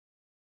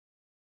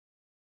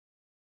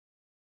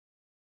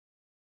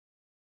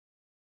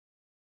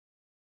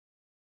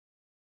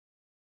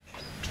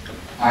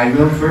I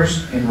will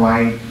first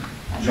invite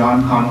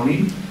John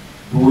Connolly,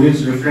 who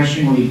is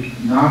refreshingly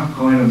not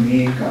going to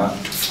make a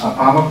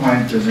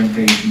PowerPoint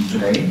presentation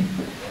today.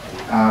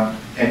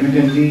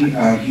 Admittedly,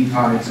 he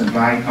thought it's a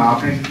dry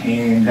topic,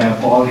 and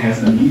Paul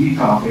has a meaty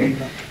topic,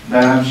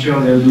 but I'm sure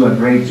they'll do a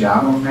great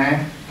job of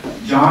that.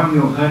 John,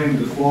 you heard him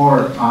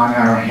before on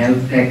our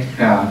health tech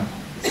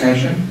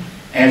session,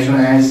 as well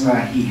as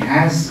he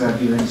has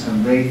given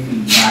some great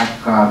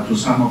feedback to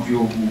some of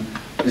you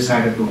who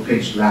decided to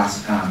pitch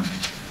last time.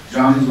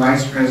 John is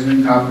Vice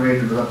President,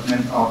 Corporate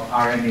Development of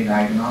RNA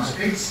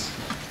Diagnostics,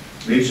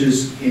 which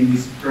is in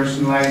the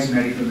personalized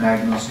medical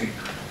diagnostic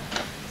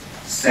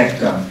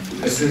sector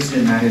to assist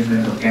in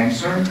management of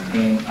cancer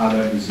and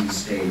other disease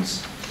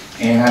states.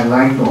 And I'd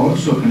like to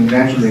also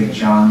congratulate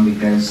John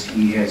because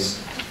he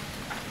has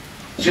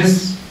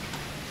just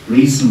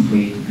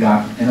recently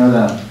got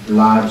another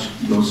large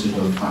dosage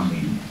of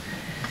funding.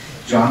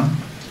 John,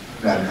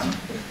 welcome.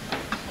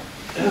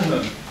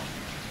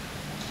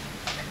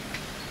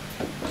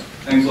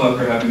 Thanks a lot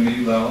for having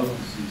me, Lal.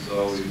 This is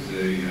always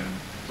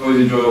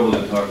enjoyable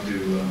to talk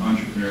to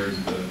entrepreneurs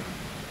about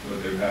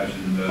what they're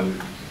passionate about,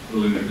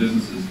 building their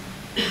businesses.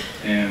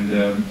 And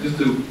just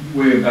a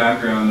way of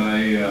background,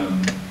 I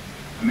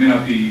may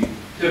not be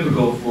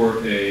typical for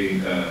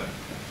a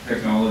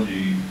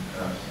technology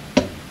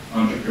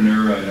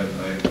entrepreneur.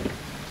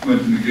 I went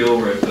to McGill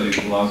where I studied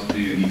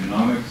philosophy and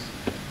economics,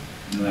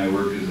 and then I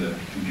worked as a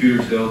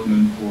computer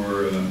salesman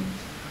for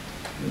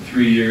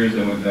 3 years.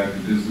 I went back to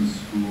business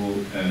school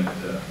at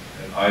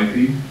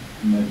Ivy.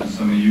 I imagine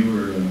some of you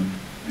are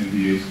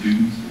MBA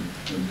students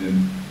or have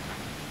been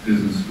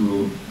business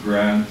school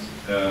grads.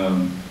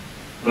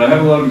 But I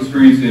have a lot of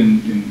experience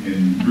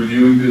in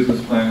reviewing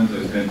business plans.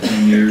 I spent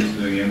 10 years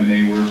doing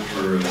M&A work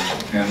for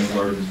Canada's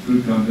largest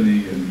food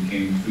company, and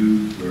McCain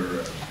Foods,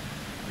 where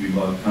we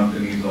bought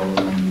companies all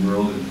around the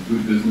world in the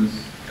food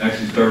business.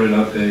 Actually started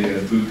up a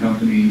food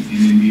company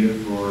in India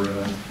for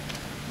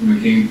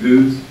McCain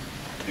Foods,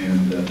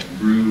 and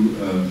grew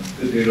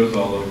potatoes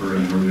all over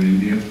in northern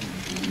India,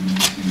 which was an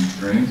interesting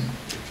experience.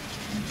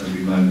 I'd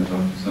be glad to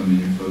talk to some of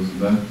you folks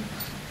about.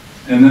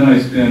 And then I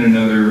spent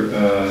another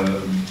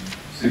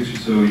 6 or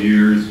so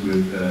years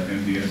with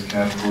MBS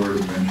Capital,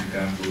 venture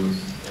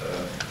capitalists,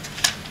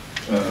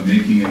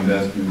 making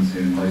investments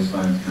in life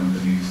science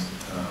companies,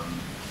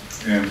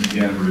 and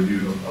again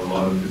reviewed a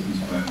lot of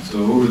business plans. So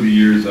over the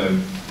years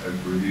I've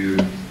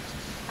reviewed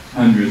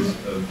hundreds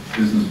of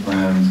business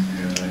plans,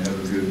 and I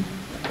have a good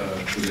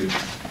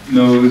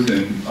nose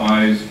and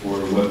eyes for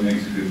what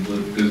makes a good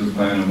business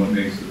plan and what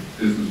makes a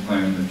business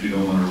plan that you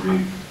don't want to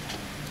read.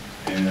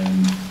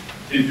 And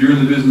if you're in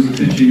the business of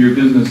pitching your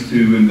business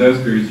to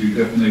investors, you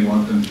definitely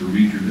want them to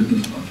read your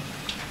business plan.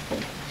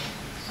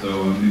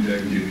 So maybe I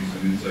can give you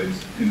some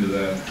insights into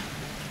that.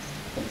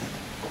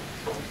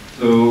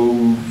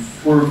 So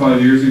 4 or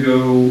 5 years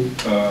ago,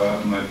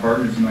 my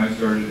partners and I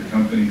started a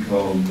company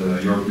called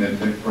York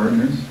MedTech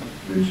Partners,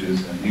 which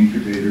is an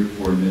incubator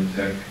for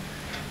MedTech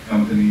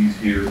companies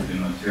here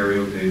in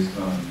Ontario based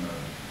on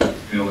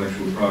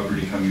intellectual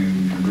property coming in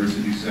the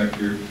university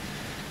sector.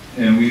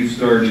 And we've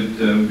started,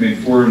 we've made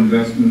 4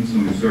 investments,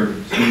 and we've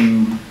started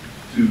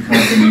two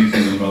companies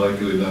in the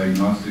molecular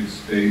diagnostics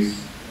space.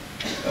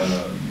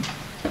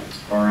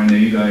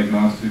 RNA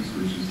Diagnostics,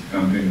 which is the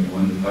company that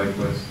won the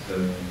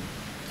PikeWest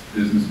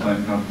business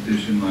plan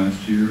competition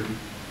last year.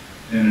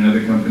 And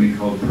another company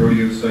called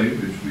Proteocyte,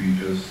 which we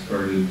just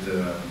started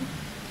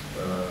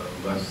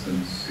less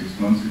than 6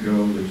 months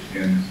ago, which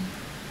again is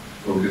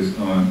focused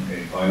on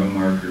a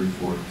biomarker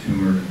for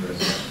tumor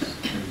aggressiveness,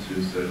 which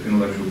is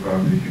intellectual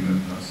property given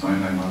at Mount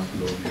Sinai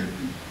Hospital here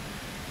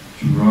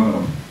in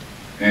Toronto.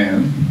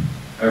 And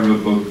I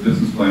wrote both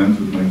business plans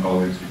with my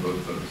colleagues for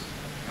both those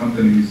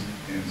companies,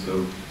 and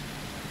so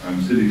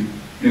I'm sitting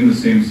in the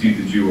same seat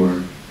that you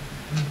are,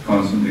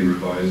 constantly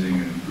revising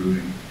and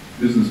improving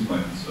business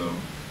plans. So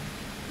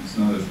it's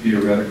not a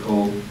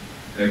theoretical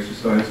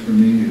exercise for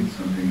me, it's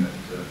something that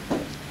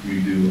we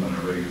do on a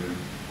regular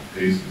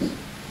basis.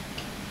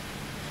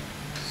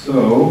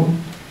 So,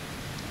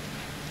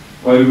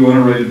 why do we want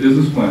to write a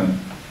business plan? In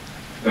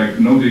fact,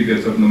 nobody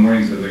gets up in the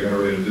morning and says, I got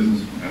to write a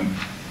business plan.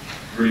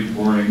 It's pretty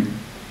boring,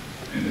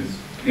 and it's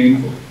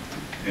painful.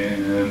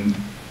 And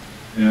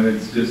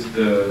it's just,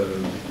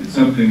 it's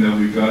something that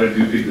we've got to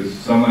do because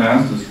someone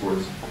asked us for it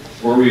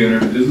before we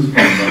entered a business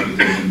plan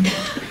competition.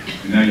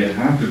 And now you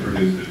have to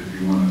produce it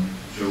if you want to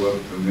show up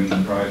to win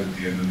the prize at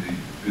the end of the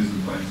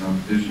business plan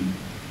competition.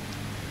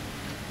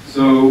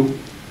 So,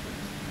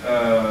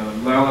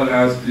 Lal had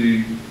asked,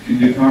 can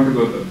you talk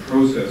about the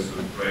process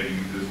of writing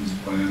a business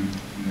plan?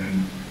 And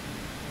then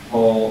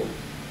Paul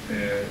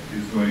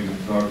is going to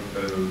talk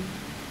about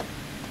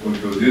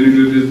what goes in a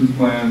good business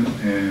plan,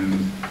 and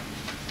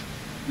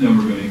then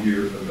we're going to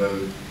hear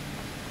about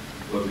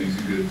what makes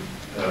a good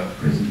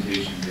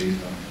presentation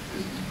based on a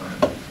business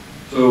plan.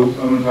 So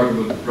I'm going to talk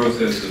about the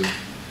process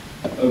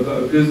of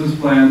a business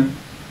plan,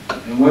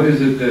 and what is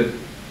it that,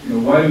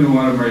 why do we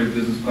want to write a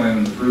business plan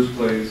in the first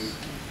place?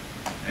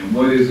 And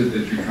what is it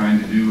that you're trying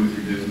to do with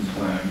your business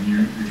plan? I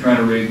mean, you're trying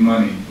to raise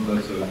money. Well,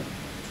 it's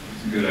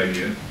it's a good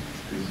idea.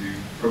 Because you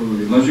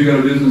probably, unless you got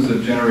a business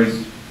that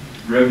generates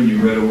revenue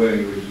right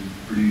away, which is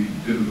pretty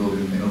difficult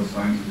in the health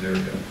sciences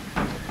area,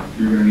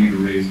 you're going to need to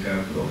raise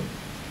capital.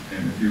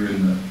 And if you're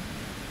in the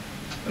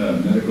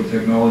medical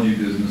technology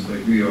business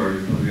like we are,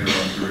 you're probably going to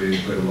have to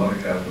raise quite a lot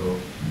of capital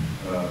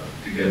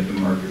to get to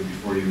market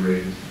before you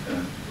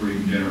before you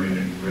can generate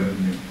any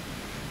revenue.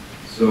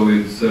 So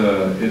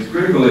it's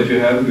critical that you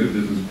have a good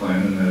business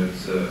plan and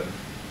that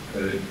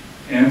it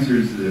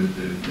answers the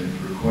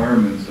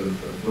requirements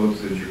of the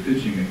folks that you're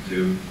pitching it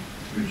to,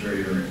 which are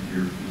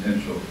your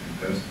potential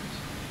investors.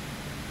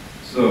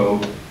 So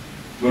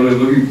what are they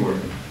looking for?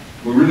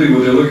 Well, really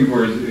what they're looking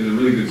for is a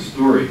really good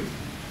story.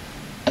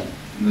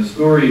 And the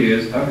story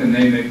is, how can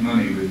they make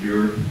money with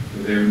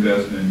their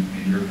investment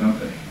in your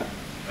company?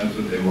 That's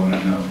what they want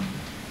to know.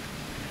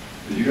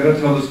 But you got to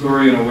tell the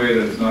story in a way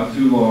that's not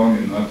too long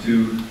and not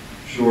too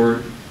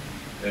short.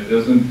 That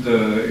doesn't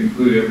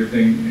include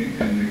everything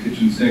in the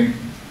kitchen sink,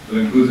 but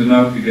includes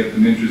enough to get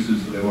them interested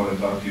so they want to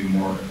talk to you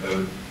more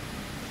about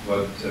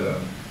what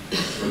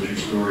your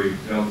story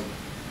tells them.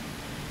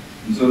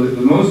 And so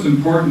the most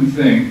important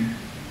thing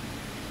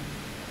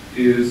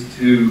is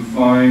to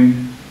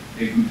find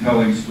a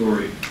compelling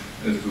story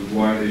as to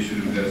why they should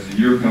invest in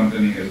your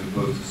company as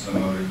opposed to some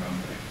other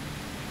company.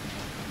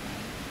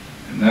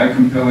 And that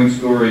compelling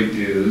story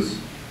is,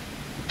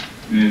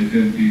 I mean, it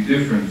can be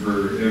different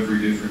for every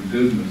different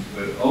business,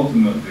 but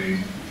ultimately,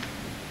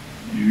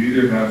 you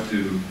either have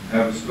to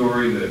have a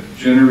story that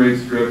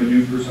generates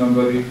revenue for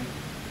somebody,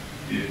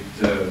 it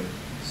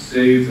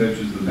saves, which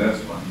is the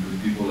best one, because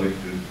people like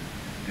to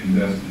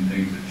invest in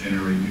things that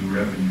generate new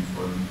revenue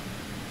for them.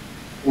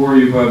 Or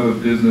you have a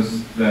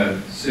business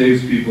that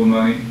saves people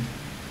money.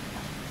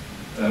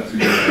 That's a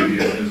good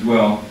idea as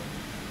well.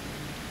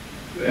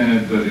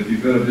 But if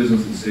you've got a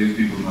business that saves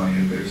people money,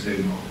 you better save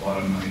them a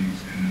lot of money in a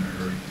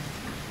hurry.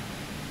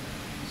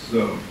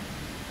 So,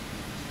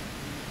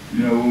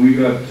 you know, when we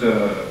got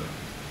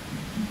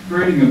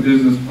creating a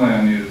business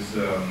plan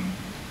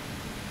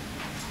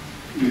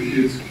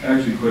it's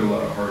actually quite a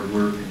lot of hard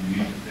work, and you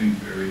need to think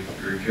very,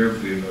 very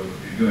carefully about what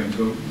you're doing.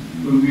 So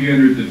when we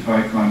entered the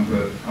tie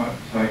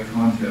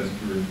contest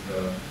with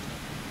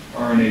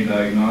RNA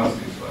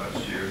Diagnostics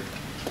last year,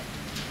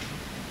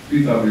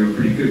 we thought we were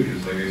pretty good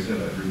because, like I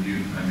said, I've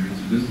reviewed hundreds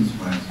of business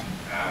plans in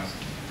the past.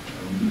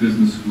 I went to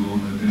business school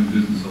and I've been in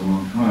business a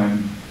long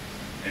time,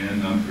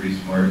 and I'm pretty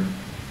smart.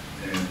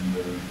 And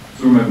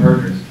so are my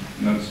partners.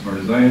 Not as smart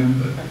as I am,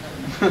 but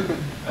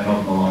I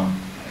help them along.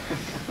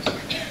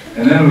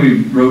 And then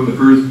we wrote the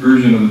first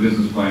version of the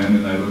business plan,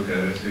 and I looked at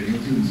it and I said,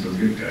 this isn't so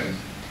good, guys.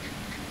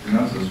 We're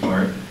not so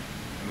smart.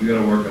 We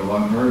got to work a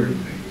lot harder to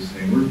make this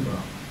thing work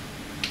well.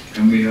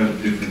 And we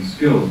have different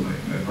skills.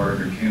 My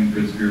partner, Ken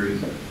Pritzker,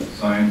 is a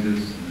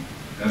scientist and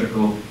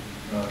medical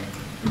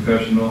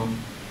professional.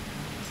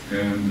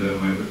 And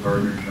my other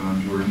partner,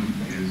 John Jordan,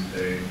 is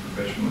a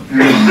professional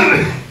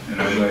accountant. And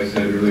as I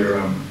said earlier,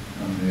 I'm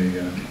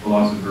a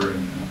philosopher and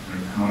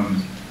an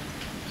economist.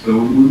 So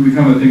we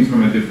come at things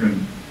from a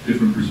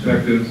different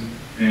perspectives,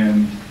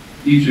 and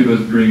each of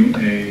us bring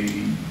a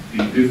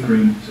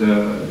different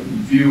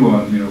view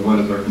on, you know, what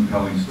is our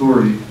compelling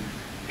story.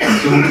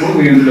 And so what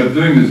we ended up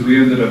doing is we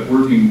ended up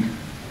working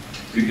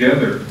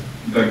together.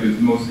 In fact, it's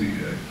mostly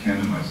Ken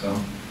and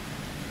myself.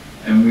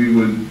 And we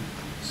would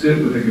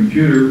sit with a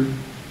computer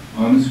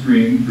on the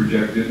screen,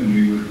 project it, and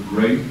we would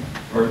write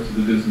parts of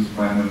the business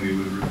plan, and we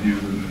would review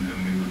them, and then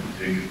we would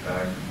take it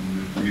back, and we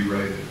would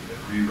rewrite it,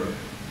 and rewrite it.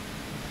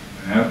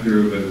 And after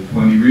about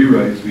 20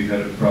 rewrites, we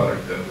had a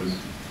product that was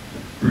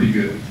pretty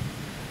good.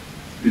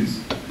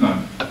 It's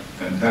not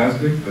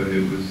fantastic, but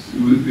it was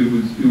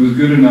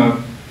good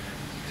enough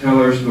to tell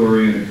our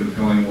story in a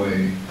compelling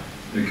way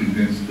that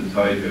convinced the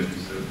tie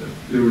judges that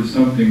there was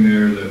something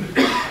there that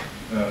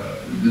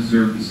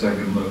deserved a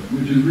second look,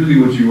 which is really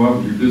what you want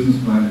with your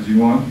business plan. Is you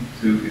want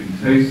to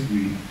entice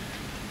the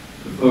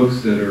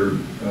folks that are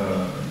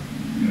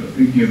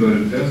thinking about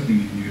investing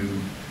in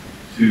you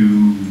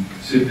to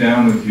sit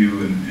down with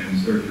you and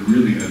start to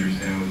really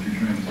understand what you're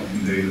trying to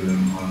convey to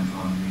them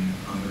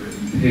on the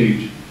written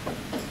page.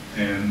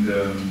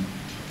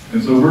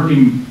 And so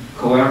working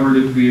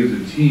collaboratively as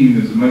a team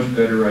is a much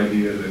better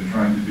idea than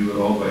trying to do it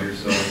all by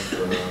yourself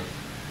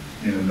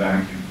in a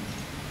vacuum.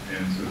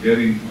 And so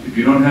if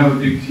you don't have a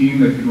big team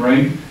that can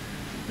write,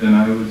 then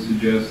I would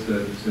suggest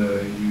that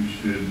you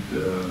should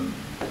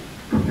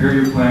prepare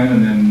your plan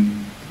and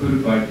then put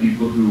it by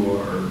people who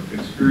are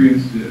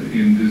experienced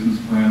in business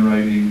plan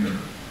writing or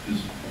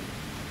just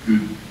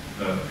good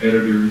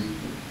editors,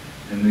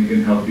 and they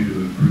can help you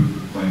to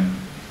improve the plan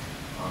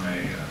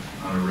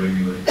on a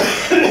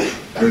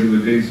regular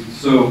basis.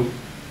 So,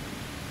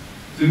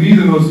 to me,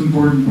 the most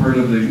important part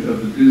of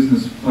the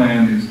business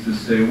plan is to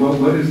say, well,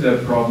 what is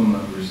that problem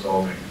that we're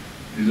solving?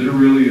 Is it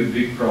really a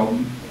big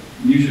problem?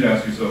 And you should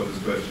ask yourself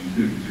this question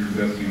too, because you're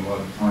investing a lot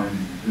of time in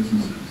your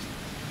businesses.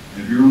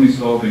 And if you're only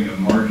solving a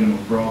marginal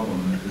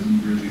problem that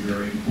isn't really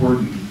very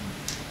important,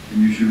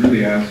 then you should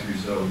really ask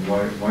yourself,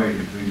 why are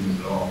you doing this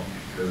at all?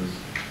 Because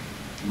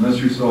unless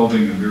you're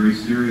solving a very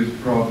serious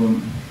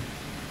problem,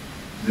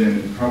 then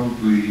it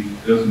probably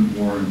doesn't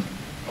warrant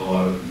a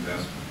lot of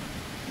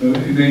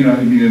investment. It may not,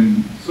 I mean,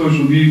 in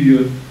social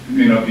media, it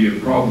may not be a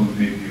problem, it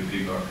may be a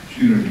big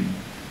opportunity,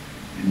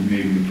 and you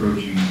may be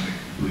approaching it in a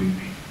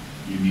completely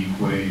unique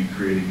way and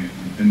creating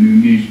a new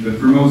niche. But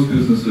for most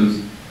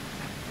businesses,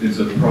 it's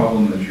a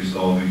problem that you're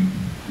solving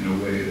in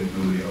a way that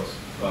nobody else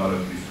thought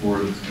of before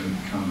that's going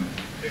to become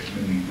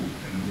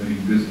a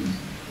winning business.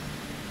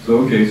 So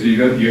okay, so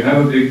you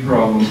have a big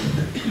problem.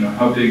 You know,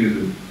 how big is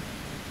it?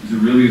 Is it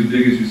really as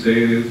big as you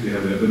say it is? Do you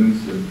have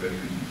evidence that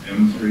can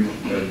demonstrate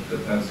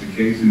that that's the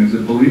case? And is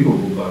it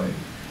believable by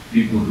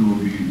people who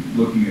will be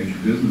looking at your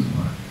business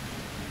plan?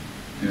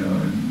 You know,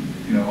 and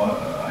you know,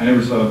 I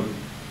never saw a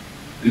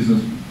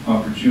business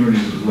opportunity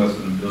that was less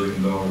than $1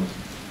 billion.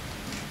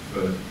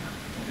 But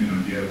you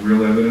know, do you have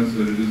real evidence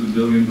that it is $1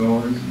 billion?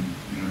 And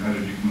you know, how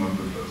did you come up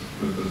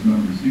with those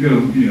numbers? You got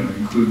to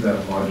include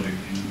that logic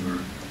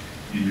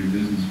in your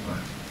business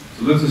plan.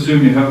 So let's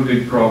assume you have a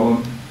big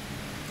problem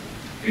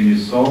and you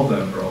solve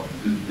that problem.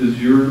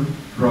 Does your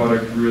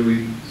product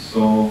really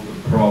solve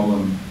the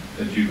problem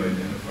that you've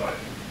identified?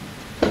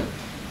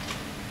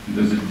 And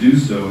does it do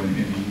so in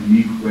a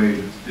unique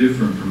way that's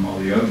different from all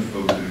the other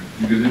folks?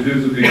 Because if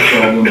there's a big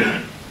problem,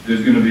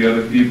 there's going to be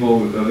other people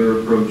with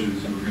other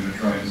approaches who are going to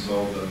try and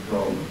solve that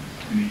problem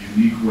in a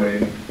unique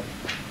way.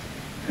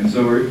 And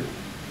so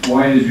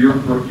why is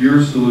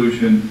your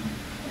solution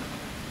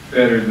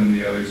better than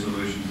the other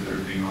solutions that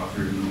are being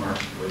offered in the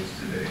marketplace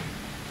today?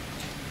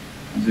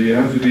 And so you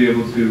have to be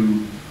able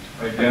to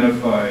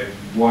identify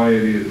why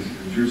it is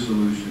that your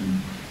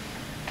solution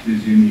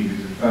is unique. Is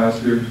it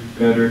faster,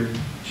 better,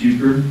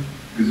 cheaper?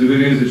 Because if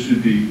it is, it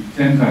should be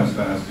 10 times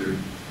faster,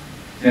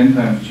 10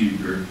 times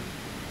cheaper,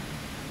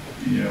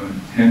 you know,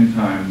 and 10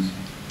 times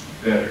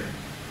better,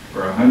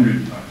 or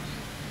 100 times,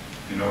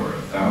 you know, or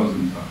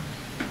 1,000 times.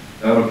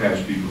 That'll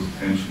catch people's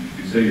attention. If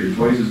you say you're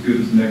twice as good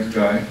as the next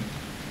guy,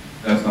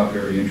 that's not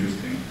very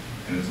interesting,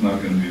 and it's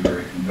not going to be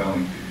very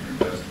compelling to your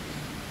investors.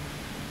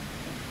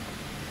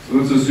 So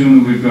let's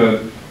assume that we've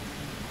got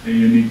a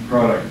unique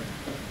product.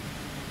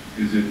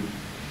 Do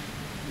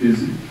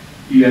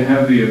you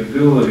have the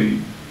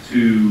ability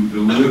to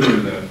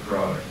deliver that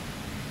product?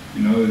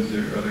 You know,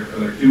 are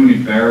there too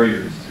many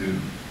barriers to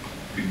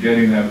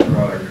getting that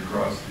product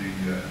across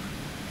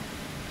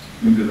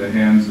into the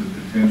hands of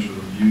potential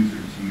users?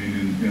 I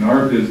mean, in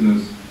our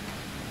business,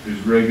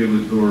 there's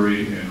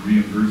regulatory and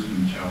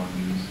reimbursement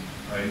challenges,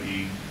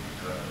 i.e.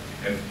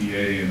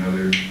 FDA and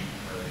other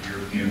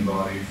European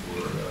body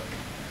for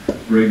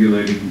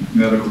regulating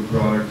medical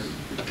products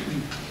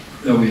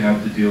that we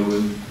have to deal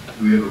with.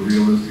 We have a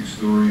realistic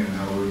story on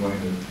how we're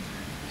going to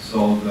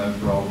solve that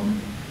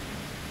problem.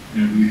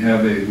 And we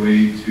have a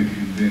way to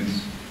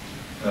convince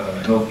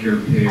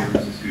healthcare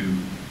payers to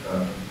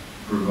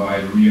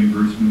provide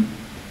reimbursement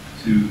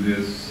to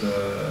this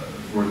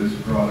for this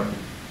product.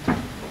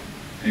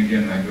 And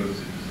again, that goes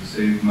to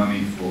save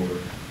money for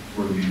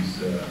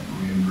these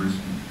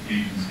reimbursement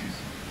agencies.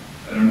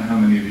 I don't know how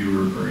many of you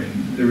are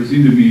in. There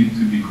seemed to me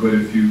to be quite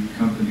a few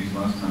companies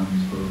last time we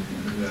spoke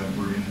that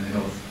were in the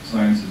health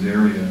sciences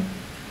area.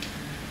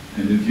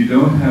 And if you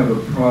don't have a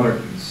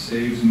product that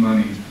saves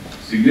money,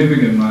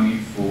 significant money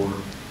for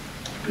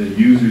the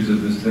users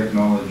of this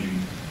technology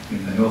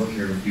in the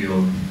healthcare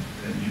field,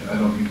 then I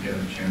don't think you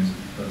have a chance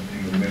of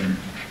being a winner.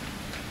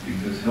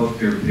 Because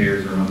healthcare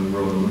payers around the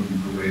world are looking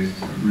for ways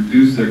to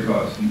reduce their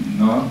costs.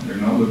 They're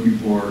not looking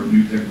for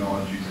new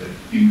technologies that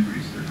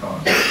increase their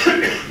costs,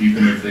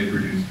 even if they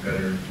produce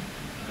better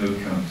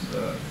outcomes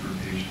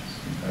for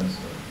patients.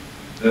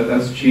 And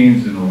that's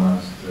changed in the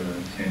last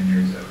 10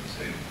 years, I would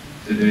say.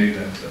 Today,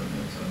 that's a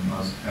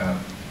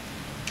must-have.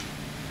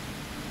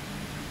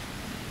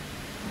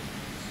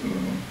 So,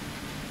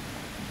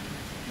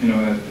 you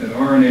know, at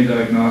RNA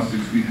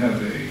Diagnostics, we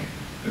have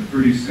a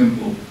pretty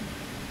simple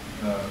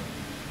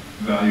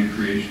value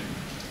creation.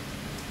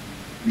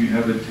 We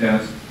have a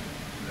test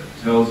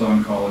that tells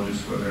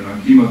oncologists whether or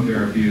not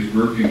chemotherapy is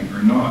working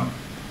or not.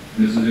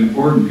 And this is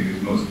important because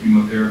most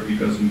chemotherapy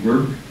doesn't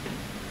work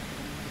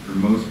for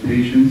most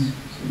patients.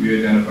 So we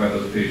identify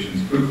those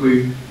patients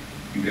quickly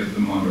and get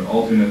them onto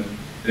alternate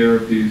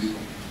therapies.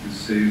 This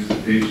saves the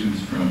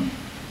patients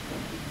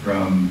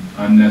from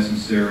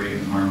unnecessary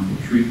and harmful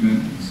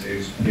treatment and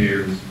saves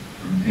payers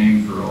from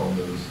paying for all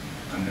those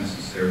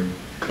unnecessary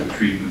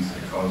treatments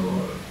that cause a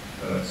lot of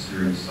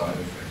serious side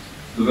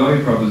effects. The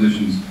value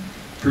proposition is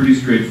pretty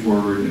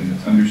straightforward and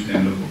it's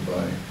understandable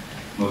by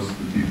most of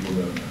the people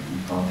that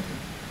we talk to.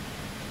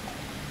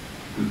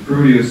 With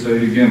Proteus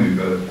site, again, we've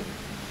got a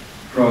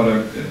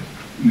product that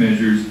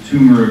measures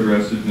tumor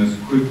aggressiveness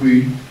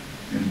quickly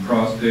in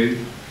prostate,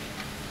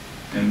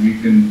 and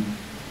we can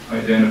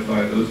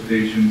identify those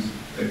patients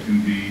that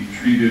can be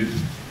treated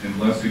in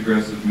less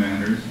aggressive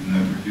manners, and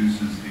that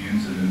reduces the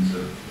incidence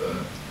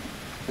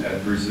of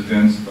adverse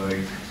events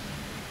like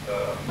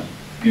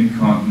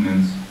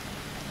incontinence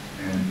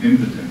and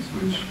impotence,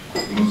 which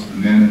most of the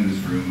men in this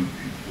room would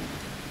be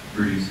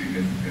pretty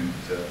significant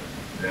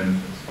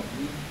benefits.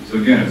 So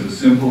again, it's a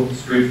simple,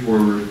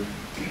 straightforward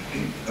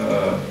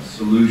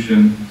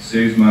solution,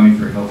 saves money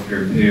for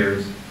healthcare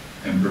payers,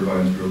 and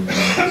provides real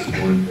benefits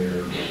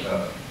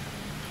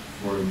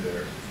for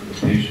the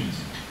patients.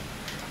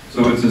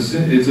 So it's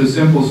a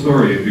simple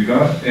story. If you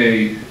got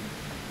a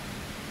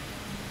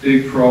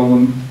big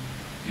problem,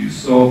 you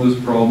solve this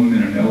problem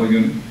in an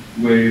elegant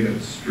way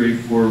that's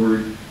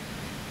straightforward,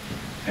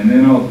 and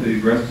then all the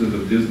rest of the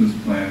business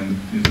plan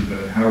is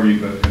about how are you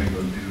going to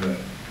go do that.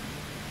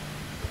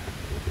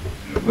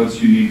 You know,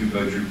 what's unique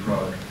about your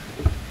product?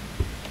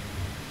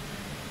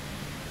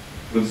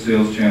 What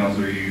sales channels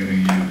are you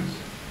going to use?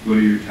 What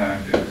are your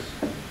tactics?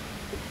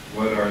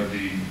 What are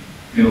the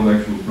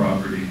intellectual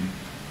property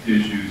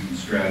issues and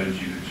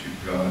strategy that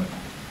you've got?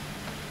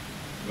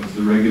 What's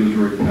the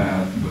regulatory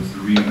path? What's the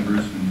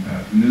reimbursement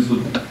path? And this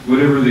will,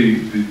 whatever the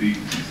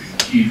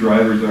key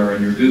drivers are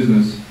in your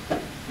business,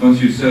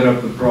 once you set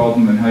up the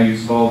problem and how you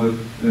solve it,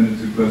 then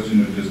it's a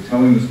question of just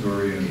telling the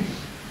story, and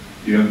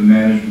you have the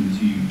management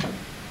team.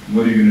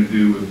 What are you going to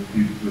do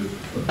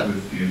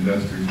with the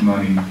investor's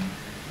money?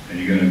 And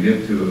you're going to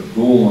get to a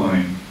goal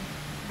line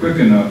quick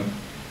enough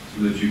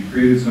so that you've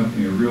created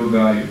something of real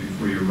value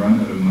before you run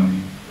out of money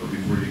or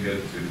before you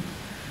get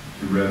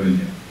to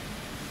revenue.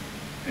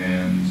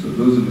 And so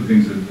those are the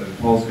things that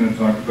Paul's going to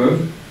talk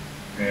about,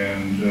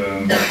 and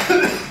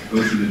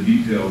those are the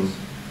details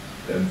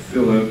that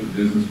fill out the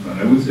business plan.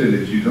 I would say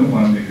that you don't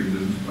want to make your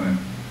business plan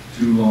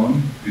too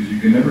long, because you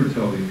can never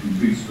tell the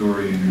complete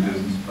story in your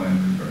business plan,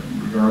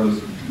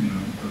 regardless of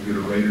how good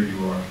a writer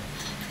you are,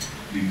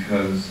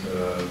 because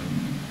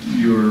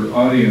your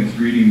audience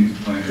reading these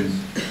plans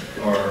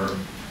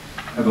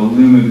have a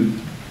limited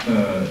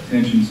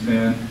attention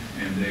span,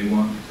 and they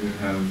want to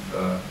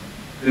have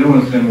they don't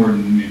want to spend more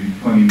than maybe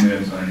 20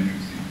 minutes on an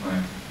interesting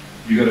plan.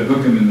 You got to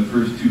hook them in the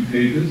first 2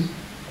 pages.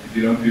 If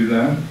you don't do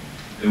that,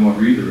 they won't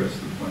read the rest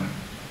of the plan,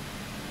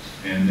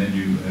 and then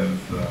you have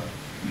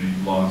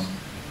you've lost.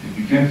 If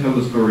you can't tell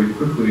the story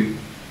quickly,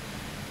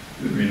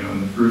 in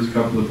the first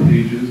couple of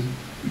pages,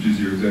 which is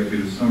your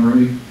executive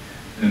summary,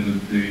 then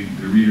the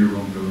reader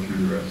won't go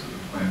through the rest of the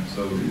plan.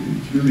 So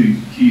it's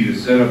really key to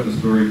set up the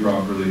story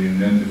properly,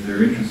 and then if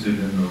they're interested,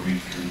 then they'll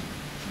read through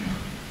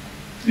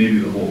maybe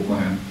the whole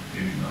plan,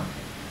 maybe not.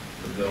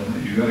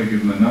 But you got to give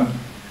them enough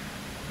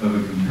of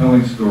a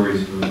compelling story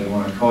so that they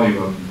want to call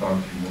you up and talk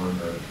to you more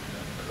about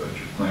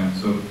your plan.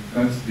 So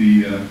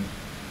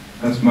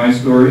that's my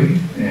story,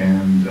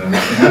 and I'm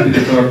happy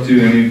to talk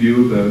to any of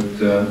you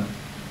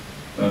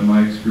about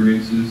my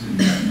experiences in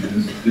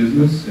this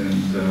business,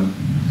 and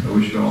I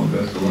wish you all the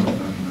best of luck.